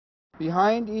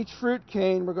Behind each fruit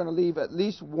cane, we're going to leave at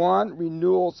least one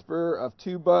renewal spur of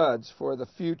 2 buds for the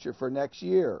future, for next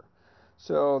year.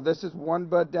 So this is 1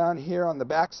 bud down here on the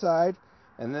back side,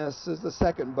 and this is the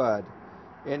 2nd bud.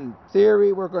 In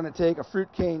theory, we're going to take a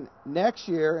fruit cane next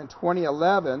year in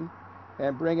 2011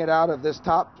 and bring it out of this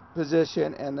top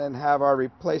position and then have our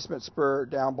replacement spur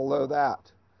down below that.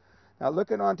 Now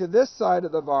looking onto this side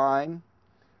of the vine,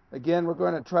 again, we're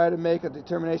going to try to make a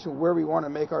determination where we want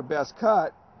to make our best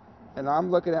cut. And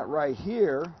I'm looking at right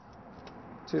here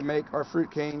to make our fruit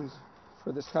canes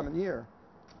for this coming year.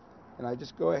 And I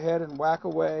just go ahead and whack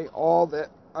away all the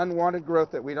unwanted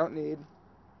growth that we don't need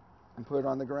and put it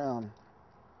on the ground.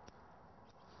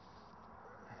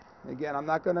 Again, I'm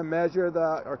not going to measure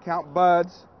or count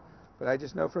buds, but I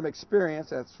just know from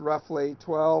experience that's roughly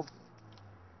 12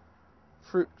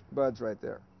 fruit buds right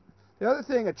there. The other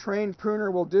thing a trained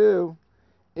pruner will do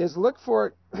is look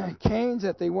for canes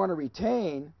that they want to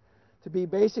retain to be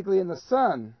basically in the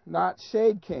sun, not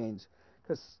shade canes.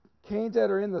 Because canes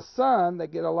that are in the sun, that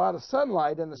get a lot of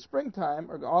sunlight in the springtime,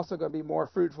 are also going to be more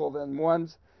fruitful than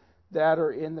ones that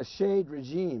are in the shade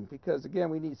regime. Because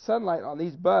again, we need sunlight on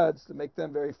these buds to make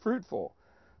them very fruitful.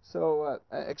 So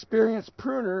an experienced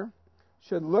pruner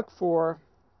should look for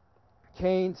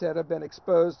canes that have been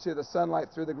exposed to the sunlight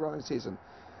through the growing season.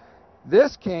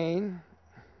 This cane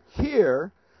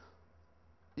here,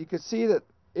 you can see that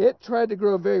it tried to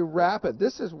grow very rapid.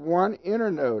 This is 1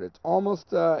 internode. It's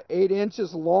almost 8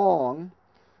 inches long.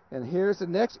 And here's the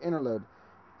next internode.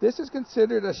 This is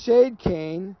considered a shade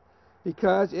cane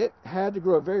because it had to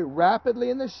grow very rapidly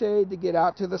in the shade to get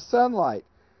out to the sunlight.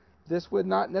 This would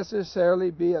not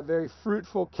necessarily be a very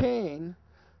fruitful cane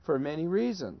for many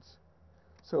reasons.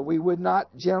 So we would not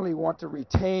generally want to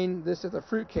retain this as a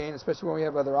fruit cane, especially when we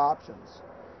have other options.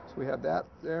 So we have that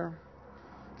there.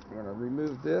 I'm going to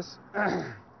remove this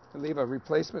and leave a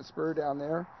replacement spur down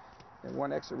there and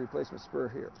 1 extra replacement spur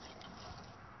here.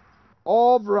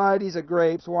 All varieties of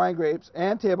grapes, wine grapes,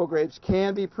 and table grapes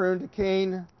can be pruned to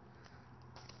cane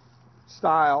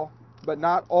style, but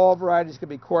not all varieties can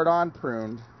be cordon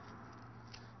pruned.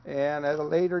 And at a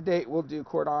later date, we'll do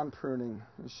cordon pruning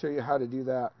and show you how to do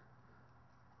that.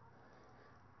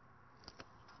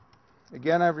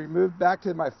 Again, I've removed back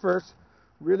to my first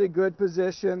really good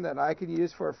position that I could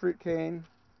use for a fruit cane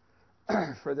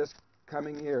for this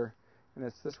coming year. And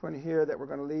it's this one here that we're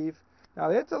going to leave.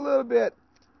 Now it's a little bit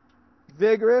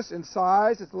vigorous in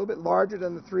size. It's a little bit larger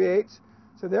than the 3/8.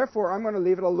 So therefore I'm going to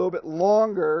leave it a little bit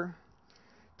longer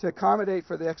to accommodate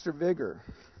for the extra vigor.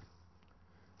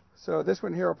 So this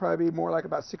one here will probably be more like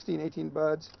about 16, 18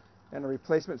 buds and a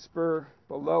replacement spur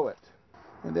below it.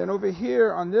 And then over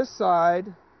here on this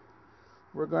side,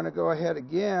 we're going to go ahead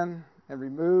again and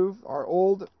remove our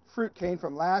old fruit cane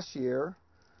from last year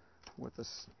with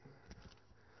this,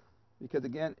 because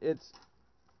again it's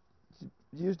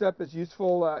used up its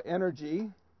useful energy,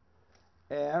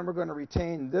 and we're going to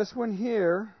retain this one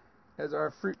here as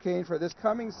our fruit cane for this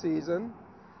coming season.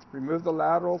 Remove the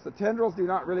laterals. The tendrils do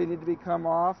not really need to be come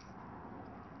off,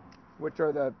 which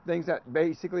are the things that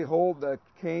basically hold the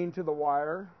cane to the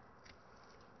wire.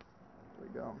 There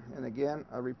we go. And again,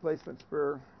 a replacement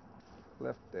spur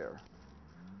left there.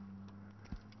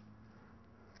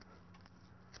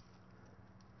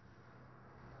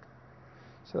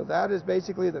 So that is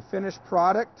basically the finished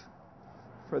product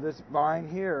for this vine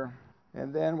here.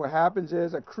 And then what happens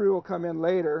is a crew will come in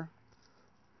later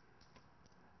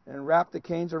and wrap the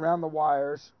canes around the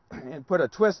wires and put a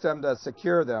twist them to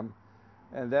secure them.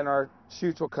 And then our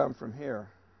shoots will come from here.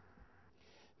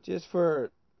 Just for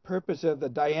purpose of the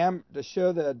diameter, to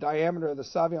show the diameter of the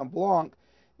Sauvignon Blanc,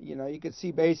 you know, you can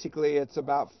see basically it's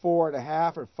about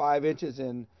 4.5 or 5 inches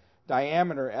in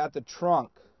diameter at the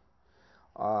trunk.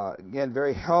 Again,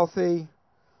 very healthy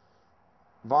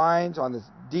vines on this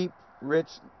deep, rich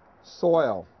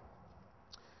soil.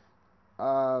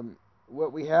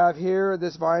 What we have here,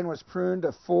 this vine was pruned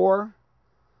to 4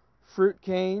 fruit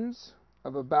canes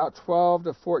of about 12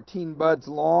 to 14 buds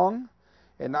long,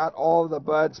 and not all of the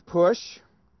buds push.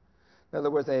 In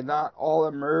other words, they not all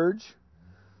emerge.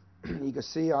 You can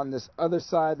see on this other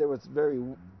side there was very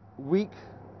weak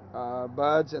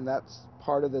buds, and that's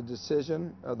part of the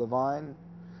decision of the vine.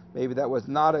 Maybe that was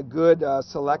not a good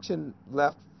selection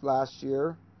left last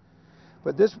year.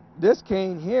 But this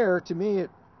cane here, to me,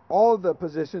 all of the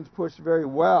positions pushed very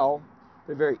well.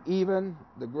 They're very even.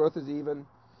 The growth is even.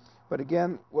 But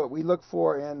again, what we look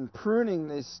for in pruning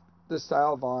this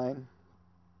style vine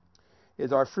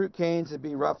is our fruit canes to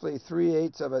be roughly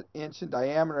 3/8 of an inch in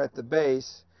diameter at the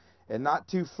base and not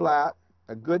too flat.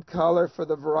 A good color for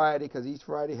the variety, because each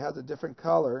variety has a different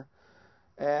color,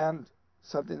 and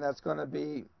something that's going to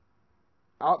be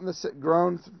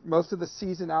grown most of the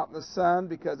season out in the sun,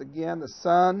 because again, the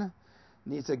sun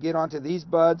needs to get onto these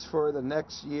buds for the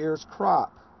next year's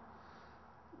crop.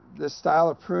 This style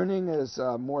of pruning is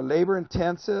more labor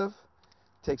intensive,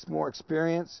 takes more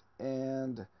experience,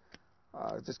 and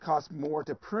it just costs more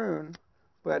to prune,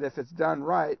 but if it's done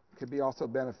right, it could be also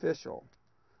beneficial.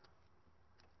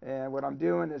 And what I'm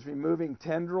doing is removing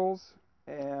tendrils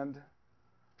and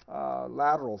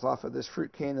laterals off of this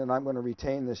fruit cane that I'm going to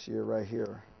retain this year right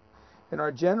here. And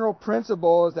our general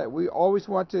principle is that we always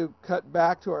want to cut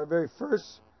back to our very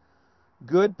first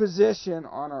good position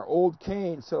on our old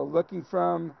cane. So looking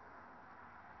from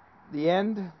the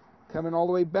end, coming all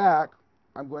the way back,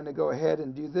 I'm going to go ahead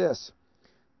and do this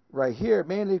right here,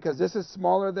 mainly because this is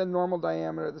smaller than normal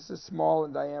diameter. This is small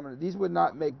in diameter. These would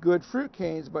not make good fruit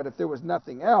canes, but if there was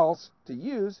nothing else to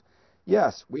use,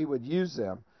 yes, we would use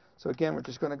them. So again, we're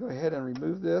just going to go ahead and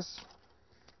remove this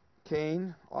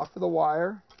cane off of the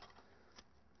wire.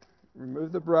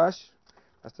 Remove the brush.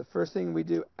 That's the first thing we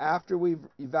do after we've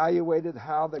evaluated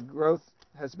how the growth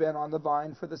has been on the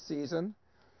vine for the season.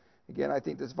 Again, I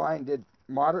think this vine did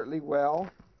moderately well.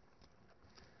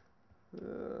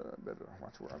 Better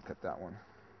watch where I cut that one.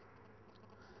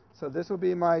 So this will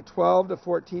be my 12 to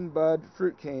 14 bud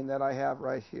fruit cane that I have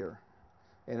right here.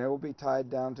 And it will be tied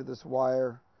down to this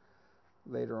wire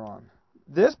later on.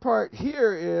 This part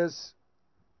here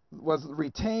was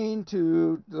retained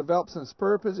to develop some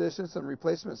spur positions, some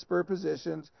replacement spur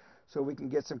positions, so we can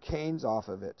get some canes off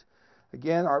of it.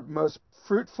 Again, our most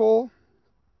fruitful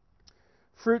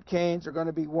fruit canes are going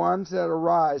to be ones that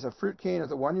arise. A fruit cane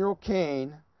is a 1-year-old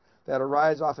cane that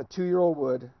arise off a 2-year-old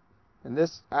wood. And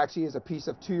this actually is a piece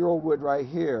of 2-year-old wood right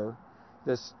here,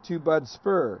 this 2-bud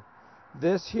spur.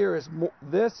 This here is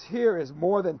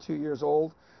more than 2 years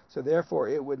old, so therefore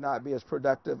it would not be as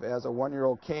productive as a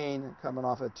 1-year-old cane coming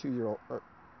off a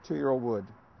 2-year-old wood.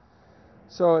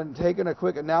 So in taking a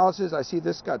quick analysis, I see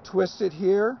this got twisted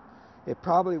here. It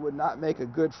probably would not make a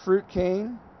good fruit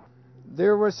cane.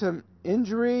 There was some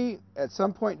injury at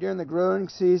some point during the growing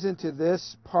season to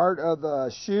this part of the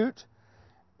shoot.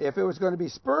 If it was going to be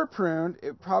spur pruned,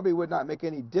 it probably would not make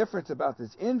any difference about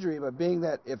this injury, but being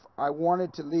that if I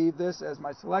wanted to leave this as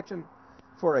my selection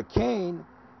for a cane,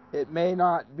 it may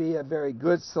not be a very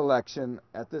good selection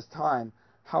at this time.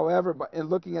 However, in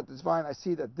looking at this vine, I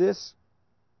see that this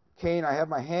cane I have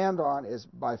my hand on is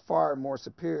by far more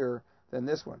superior than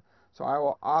this one. So I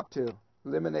will opt to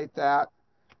eliminate that,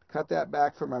 cut that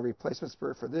back for my replacement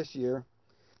spur for this year,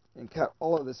 and cut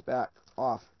all of this back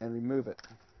off and remove it.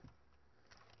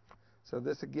 So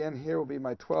this again here will be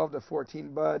my 12 to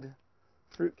 14 bud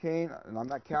fruit cane, and I'm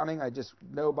not counting, I just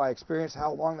know by experience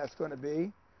how long that's going to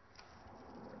be.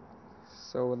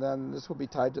 So then this will be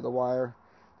tied to the wire.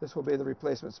 This will be the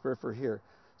replacement spur for here.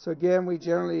 So again, we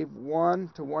generally leave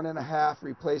 1 to 1.5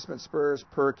 replacement spurs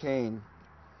per cane,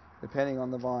 depending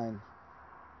on the vine.